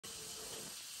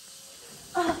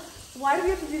Why do we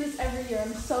have to do this every year?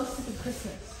 I'm so sick of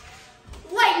Christmas.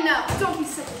 Lighten up! Don't be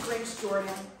such a Grinch,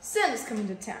 Jordan. Santa's coming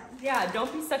to town. Yeah,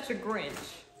 don't be such a Grinch.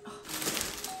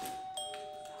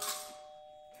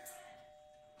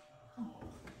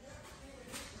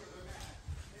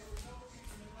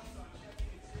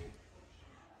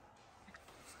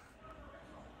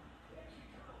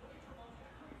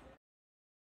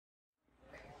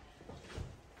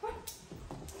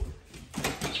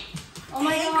 Oh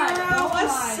my god. Girl, oh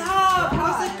what's my up? God.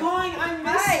 How's it going? I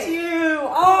missed Hi. you.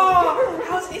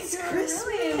 Oh, it's You're Christmas.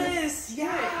 really-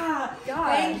 Yeah. God.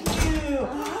 Thank you.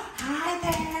 Hi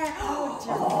there.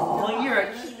 Oh, you're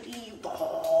a cutie.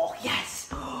 Oh, yes.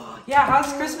 Yeah,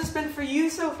 how's Christmas been for you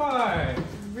so far?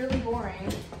 Really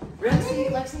boring. Really?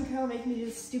 Lex and Carol make me do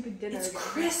this stupid dinner. It's again.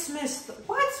 Christmas.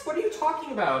 What? What are you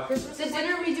talking about? Christmas The is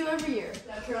dinner we do every year.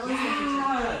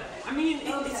 Yeah. I mean,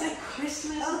 it's like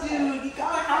Christmas, dude. You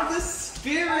gotta have the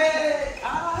spirit.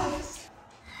 Ah.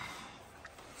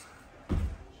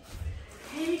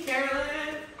 Hey,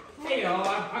 Carolyn. Hey, y'all.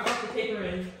 I got the paper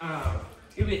in.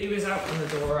 It was out on the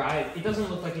door. It doesn't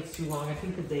look like it's too long. I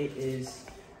think the date is,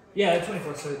 yeah, the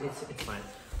 24th, so it's fine.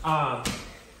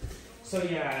 So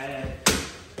yeah,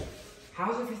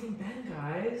 how's everything been,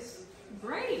 guys?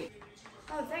 Great.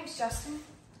 Oh, thanks, Justin.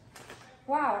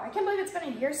 Wow, I can't believe it's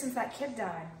been a year since that kid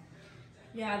died.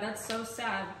 Yeah, that's so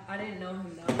sad. I didn't know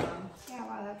him that well. Yeah,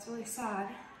 wow, that's really sad.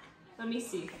 Let me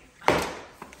see.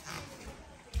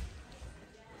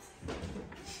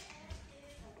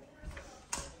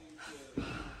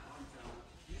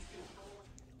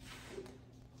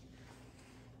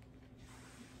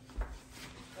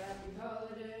 Happy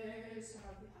holidays,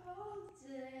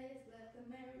 let the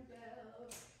merry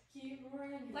bells keep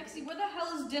ringing. Lexi, where the hell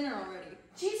is dinner already?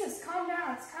 Jesus, calm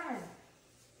down, it's coming.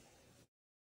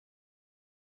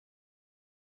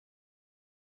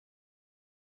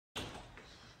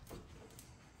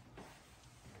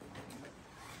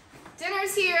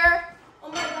 Dinner's here! Oh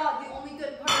my god, the only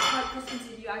good part about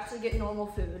Christmas is you actually get normal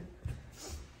food.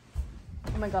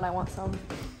 Oh my god, I want some.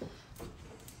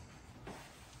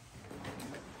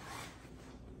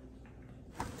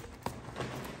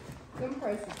 Some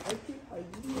prices are too high.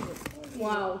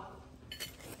 Wow.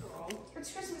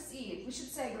 It's Christmas Eve. We should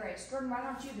say grace. Jordan, why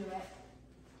don't you do it?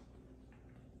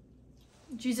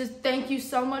 Jesus, thank you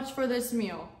so much for this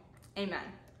meal. Amen.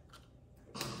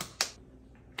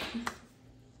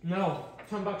 No,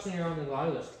 $10 and you're on the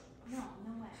lottery list. No,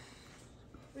 no way.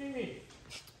 What do you mean?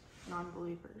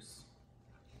 Non-believers.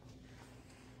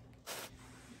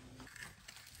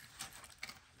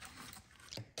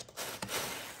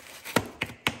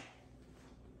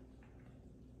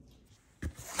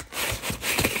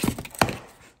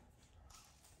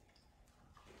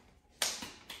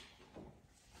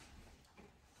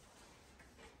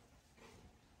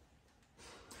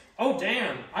 Oh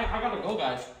damn! I gotta go,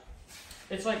 guys.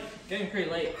 It's like getting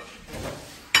pretty late.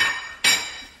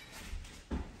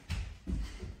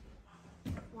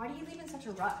 Why do you leave in such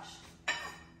a rush? I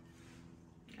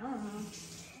don't know.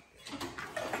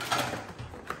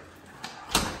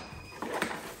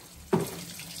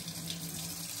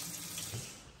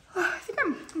 I think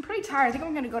I'm pretty tired. I think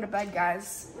I'm gonna go to bed,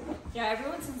 guys. Yeah,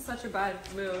 everyone's in such a bad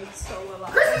mood, so will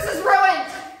I. Christmas is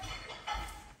ruined!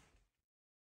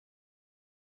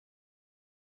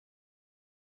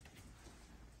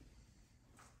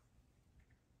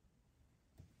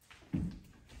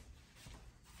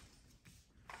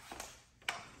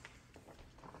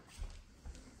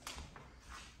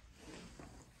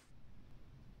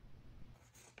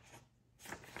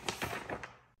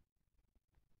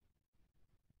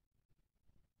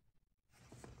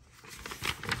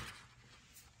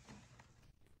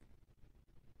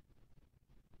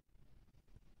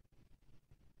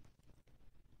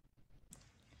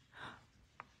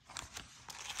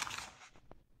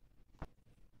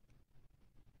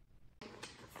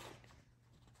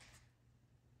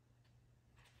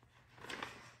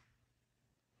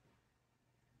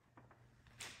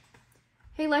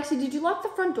 Hey Lexi, did you lock the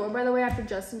front door by the way after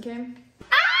Justin came?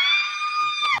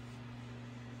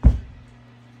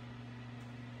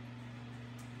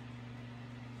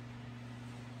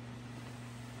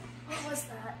 What was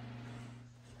that?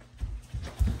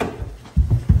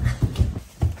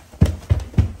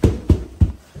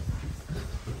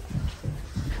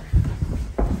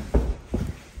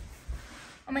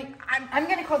 I'm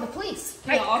gonna call the police.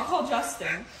 Yeah, I'll call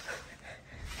Justin.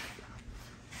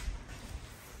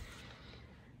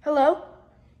 Hello?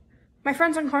 My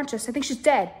friend's unconscious. I think she's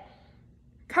dead.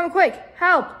 Come quick.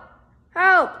 Help.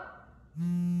 Help.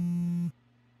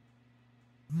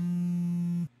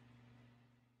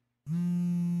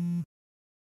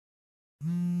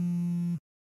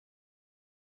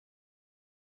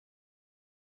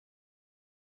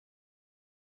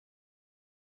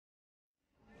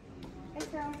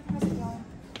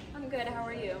 good. How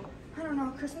are you? I don't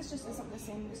know. Christmas just isn't the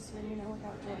same this year, you know,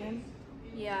 without Jordan.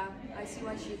 Yeah, I see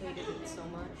why she hated it so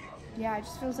much. Yeah, it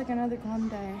just feels like another glum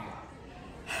day.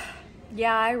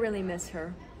 Yeah, I really miss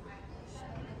her.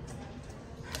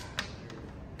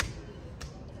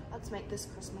 Let's make this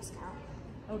Christmas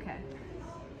count. Okay.